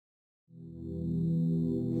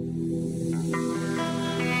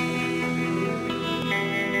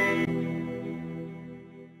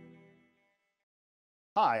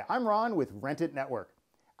Hi, I'm Ron with Rent It Network.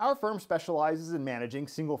 Our firm specializes in managing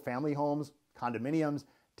single-family homes, condominiums,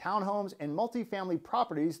 townhomes, and multifamily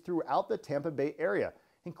properties throughout the Tampa Bay area,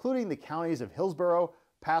 including the counties of Hillsborough,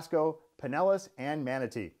 Pasco, Pinellas, and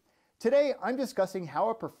Manatee. Today, I'm discussing how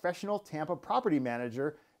a professional Tampa property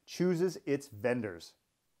manager chooses its vendors.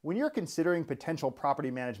 When you're considering potential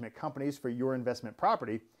property management companies for your investment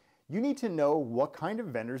property, you need to know what kind of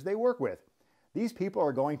vendors they work with. These people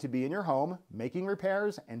are going to be in your home, making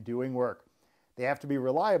repairs and doing work. They have to be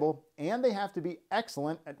reliable and they have to be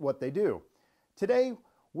excellent at what they do. Today,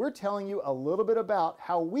 we're telling you a little bit about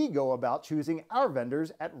how we go about choosing our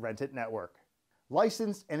vendors at Rent It Network.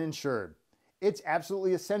 Licensed and insured. It's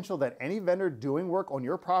absolutely essential that any vendor doing work on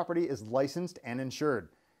your property is licensed and insured.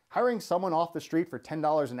 Hiring someone off the street for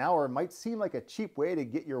 $10 an hour might seem like a cheap way to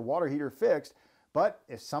get your water heater fixed, but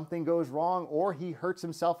if something goes wrong or he hurts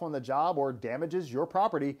himself on the job or damages your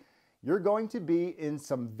property, you're going to be in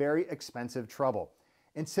some very expensive trouble.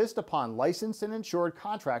 Insist upon licensed and insured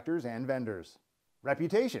contractors and vendors.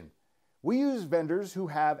 Reputation. We use vendors who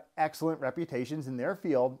have excellent reputations in their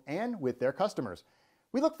field and with their customers.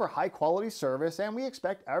 We look for high quality service and we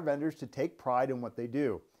expect our vendors to take pride in what they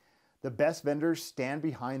do. The best vendors stand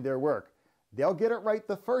behind their work. They'll get it right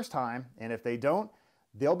the first time, and if they don't,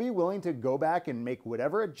 they'll be willing to go back and make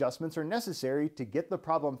whatever adjustments are necessary to get the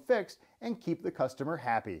problem fixed and keep the customer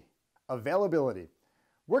happy. Availability.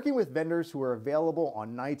 Working with vendors who are available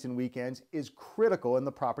on nights and weekends is critical in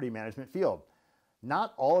the property management field.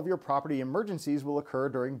 Not all of your property emergencies will occur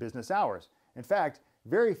during business hours. In fact,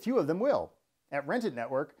 very few of them will. At Rent It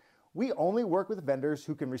Network, we only work with vendors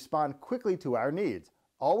who can respond quickly to our needs.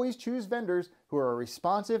 Always choose vendors who are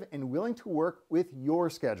responsive and willing to work with your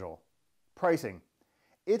schedule. Pricing.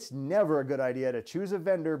 It's never a good idea to choose a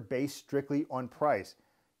vendor based strictly on price.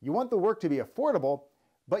 You want the work to be affordable,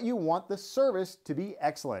 but you want the service to be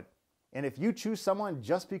excellent. And if you choose someone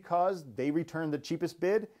just because they returned the cheapest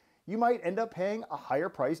bid, you might end up paying a higher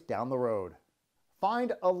price down the road.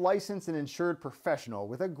 Find a licensed and insured professional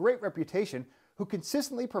with a great reputation who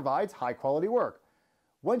consistently provides high quality work.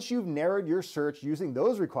 Once you've narrowed your search using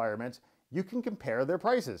those requirements, you can compare their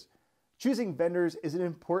prices. Choosing vendors is an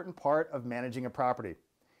important part of managing a property.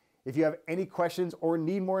 If you have any questions or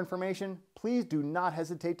need more information, please do not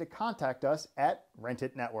hesitate to contact us at Rent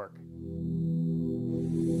It Network.